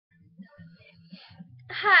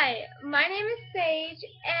Hi, my name is Sage,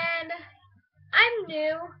 and I'm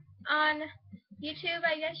new on YouTube,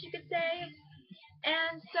 I guess you could say.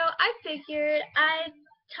 And so I figured I'd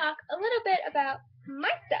talk a little bit about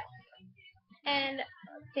myself and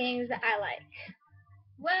things that I like.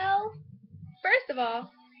 Well, first of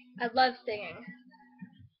all, I love singing.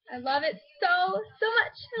 I love it so much.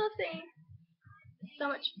 I love singing. It's so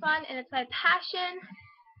much fun, and it's my passion.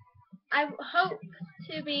 I hope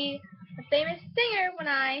to be a famous singer when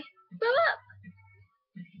I grow up.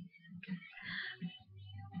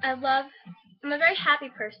 I love, I'm a very happy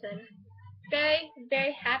person.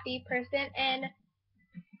 Very happy person, and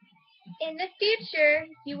in the future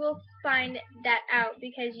you will find that out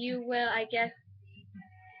because you will, I guess,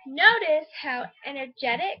 notice how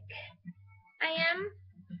energetic I am.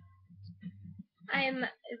 I am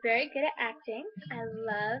very good at acting. I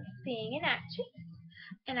love being an actress,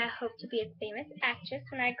 and I hope to be a famous actress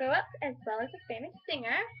when I grow up, as well as a famous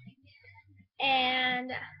singer.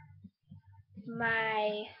 And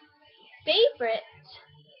my favorite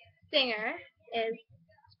singer is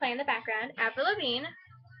playing in the background, Avril Lavigne.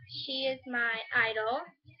 She is my idol.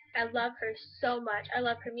 I love her so much. I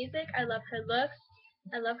love her music. I love her looks.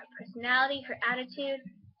 I love her personality, her attitude,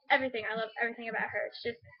 everything. I love everything about her.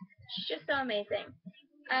 She's just so amazing.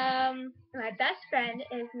 My best friend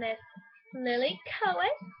is Miss Lily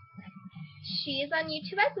Cohen. She is on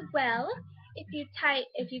YouTube as well. If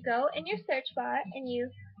you go in your search bar and you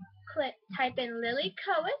type in Lily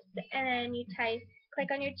Cohen, and then you click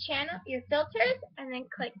on your channel, your filters, and then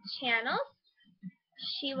click channels,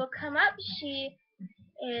 she will come up. She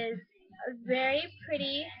is a very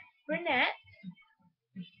pretty brunette,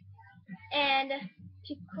 and if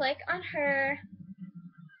you click on her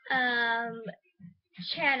um,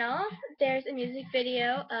 channel, there's a music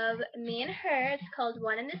video of me and her. It's called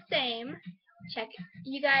One and the Same.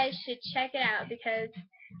 You guys should check it out because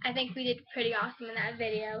I think we did pretty awesome in that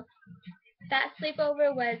video. That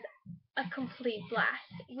sleepover was a complete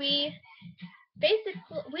blast. We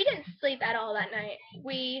didn't sleep at all that night.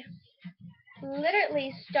 We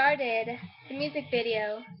literally started the music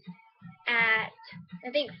video at,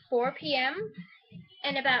 I think, 4 p.m.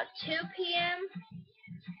 and about 2 p.m.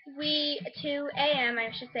 2 a.m.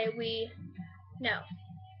 I should say, no,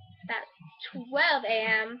 about 12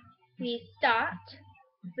 a.m. we stopped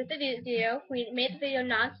with the video. We made the video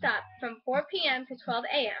non-stop from 4 p.m. to 12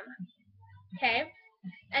 a.m. Okay?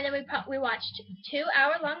 And then we watched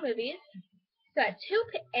 2-hour-long movies. So at 2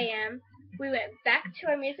 a.m. we went back to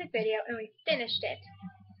our music video and we finished it.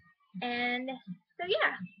 And so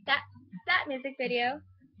yeah, that music video.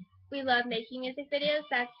 We love making music videos.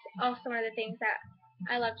 That's also one of the things that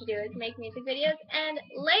I love to do is make music videos. And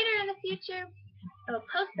later in the future, I will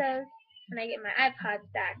post those when I get my iPods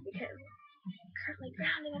back because I'm currently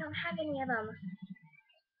grounded. I don't have any of them.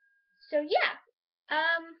 So yeah,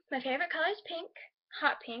 my favorite color is pink,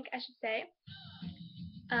 hot pink, I should say,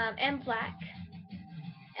 and black.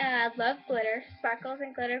 And I love glitter, sparkles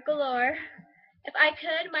and glitter galore. If I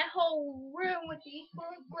could, my whole room would be full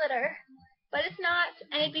of glitter, but it's not,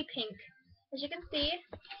 and it'd be pink. As you can see,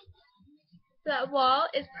 that wall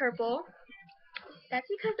is purple. That's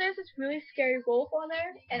because there's this really scary wolf on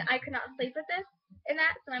there, and I could not sleep with this in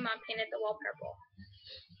that, so my mom painted the wall purple.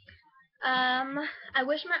 I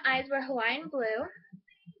wish my eyes were Hawaiian blue.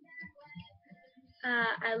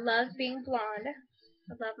 I love being blonde.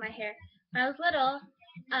 I love my hair. When I was little,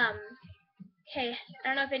 okay, I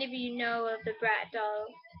don't know if any of you know of the Bratz,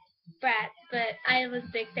 but I was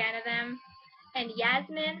a big fan of them. And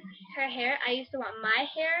Yasmin, her hair, I used to want my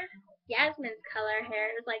hair, Yasmin's color hair.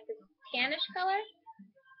 It was like this tannish color.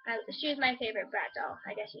 She was my favorite Brat doll,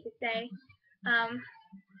 I guess you could say.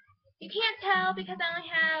 You can't tell because I only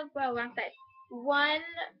have, well, wrong side, one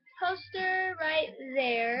poster right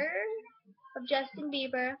there of Justin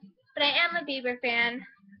Bieber, but I am a Bieber fan.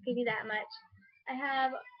 I'll give you that much. I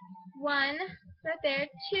have one right there,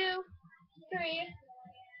 2, 3,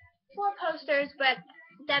 4 posters, but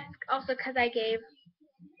that's also because I gave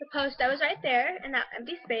the post that was right there in that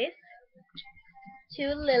empty space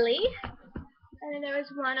to Lily. And then there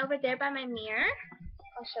was one over there by my mirror.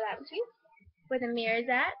 I'll show that to you, where the mirror is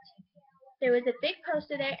at. There was a big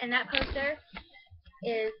poster there, and that poster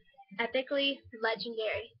is epically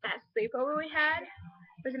legendary. That sleepover we had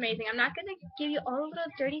was amazing. I'm not going to give you all the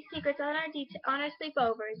little dirty secrets on our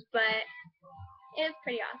sleepovers, but it was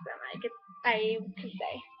pretty awesome, I can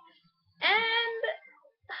say. And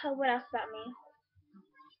what else about me?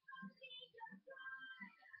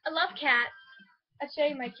 I love cats. I'll show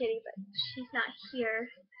you my kitty, but she's not here.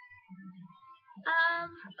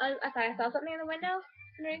 I thought I saw something in the window,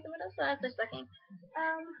 underneath the window, so I was just looking.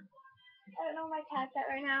 I don't know where my cat's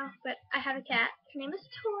at right now, but I have a cat. Her name is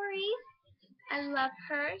Tori. I love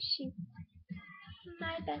her. She's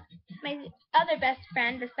my other best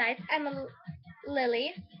friend besides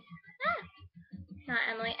Lily. Ah, not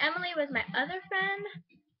Emily. Emily was my other friend,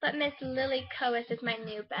 but Miss Lily Coas is my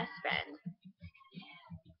new best friend.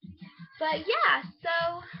 But yeah,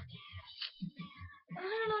 so I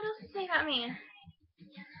don't know what else to say about me.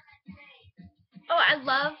 Oh, I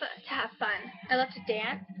love to have fun. I love to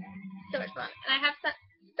dance. So much fun. And I have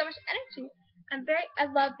so much energy. I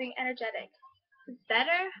love being energetic. It's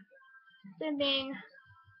better than being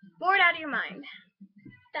bored out of your mind.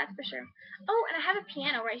 That's for sure. Oh, and I have a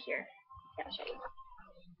piano right here. Yeah, I'll show you.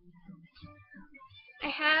 I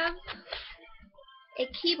have a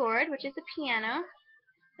keyboard, which is a piano.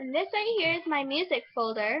 And this right here is my music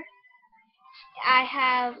folder.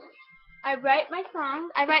 I write my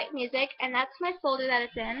songs, I write music, and that's my folder that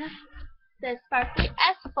it's in. The Sparkly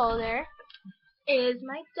S folder is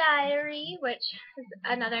my diary, which is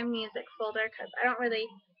another music folder because I don't really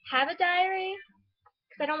have a diary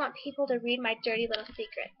because I don't want people to read my dirty little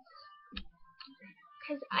secrets.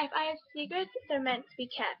 Because if I have secrets, they're meant to be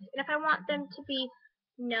kept. And if I want them to be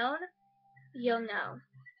known, you'll know.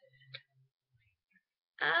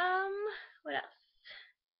 What else?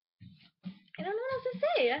 I don't know what else to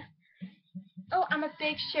say. Oh, I'm a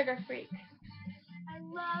big sugar freak. I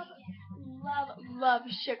love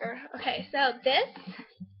sugar. Okay, so this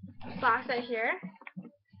box right here,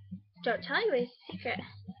 don't tell anybody, it's a secret.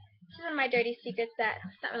 This is one of my dirty secrets that,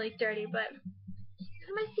 it's not really dirty, but it's one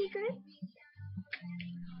of my secrets.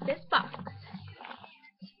 This box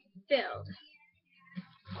filled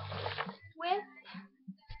with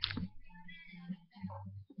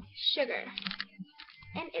sugar,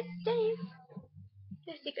 and it stays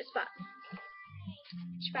the secret spot.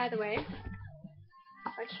 Which, by the way,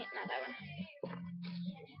 I can't, not that one.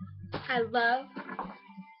 I love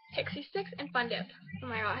Pixie Sticks and Fun Dip. Oh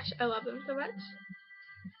my gosh, I love them so much.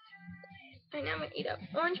 Right now I'm gonna eat up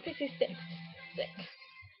orange Pixie Sticks.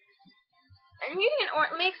 I'm eating an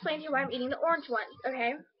orange. Let me explain to you why I'm eating the orange ones.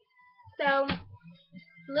 Okay, so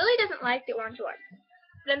Lily doesn't like the orange ones,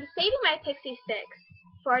 but I'm saving my Pixie Sticks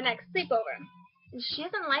for our next sleepover, and she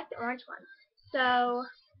doesn't like the orange ones, so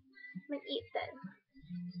I'm gonna eat them.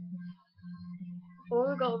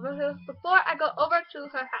 Before I go over to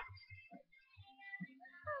her house.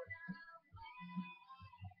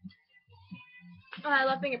 Oh, I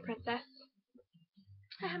love being a princess.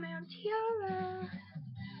 I have my own tiara.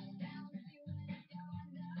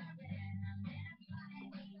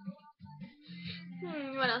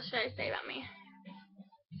 What else should I say about me?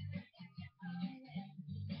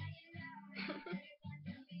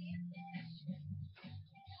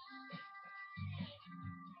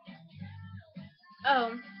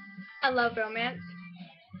 Oh, I love romance.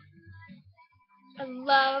 I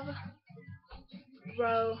love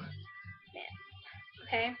romance.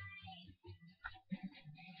 Okay?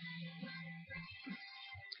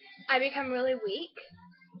 I become really weak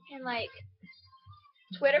and like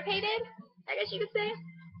Twitter-pated, I guess you could say,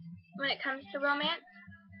 when it comes to romance.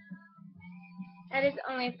 That is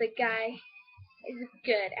only if the guy is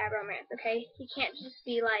good at romance, okay? He can't just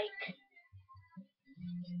be like,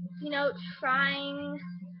 you know, trying.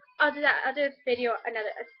 I'll do a video, a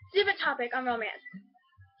stupid topic on romance.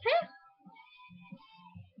 Okay?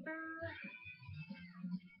 I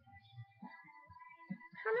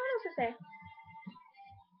don't know what else to say.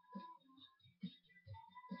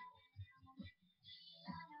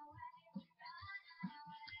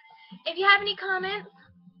 If you have any comments,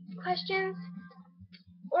 questions,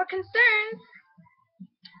 or concerns,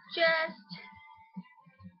 just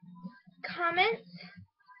comment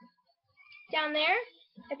down there.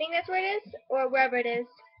 I think that's where it is, or wherever it is.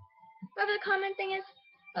 Wherever the comment thing is.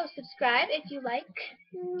 Oh, subscribe if you like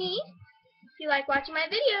me, if you like watching my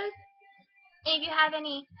videos. And if you have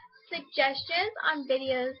any suggestions on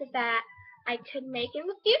videos that I could make in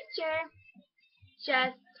the future,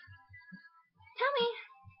 just tell me.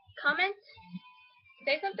 Comment.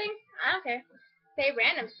 Say something. I don't care. Say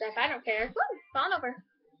random stuff. I don't care. Woo! Falling over.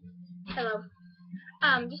 Hello.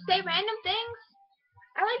 Just say random things.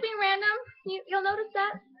 I like being random. You'll notice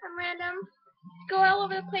that I'm random. Go all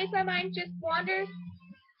over the place. My mind just wanders.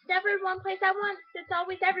 It's never one place at once. It's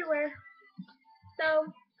always everywhere. So,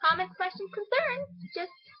 comments, questions, concerns,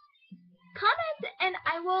 just comment and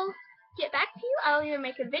I will get back to you. I'll either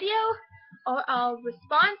make a video or I'll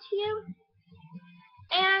respond to you.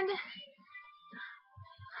 And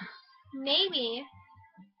maybe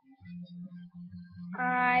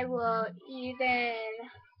I will even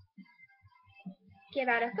give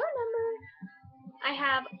out a phone number. I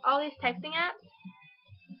have all these texting apps.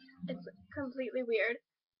 It's completely weird.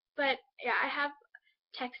 But yeah, I have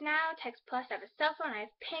Text Now, Text Plus, I have a cell phone, I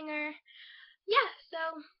have Pinger. Yeah,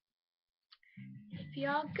 so if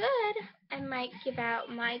y'all good, I might give out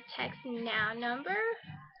my Text Now number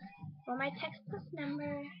or my Text Plus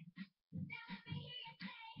number.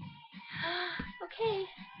 Okay,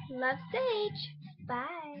 love Sage.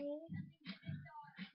 Bye.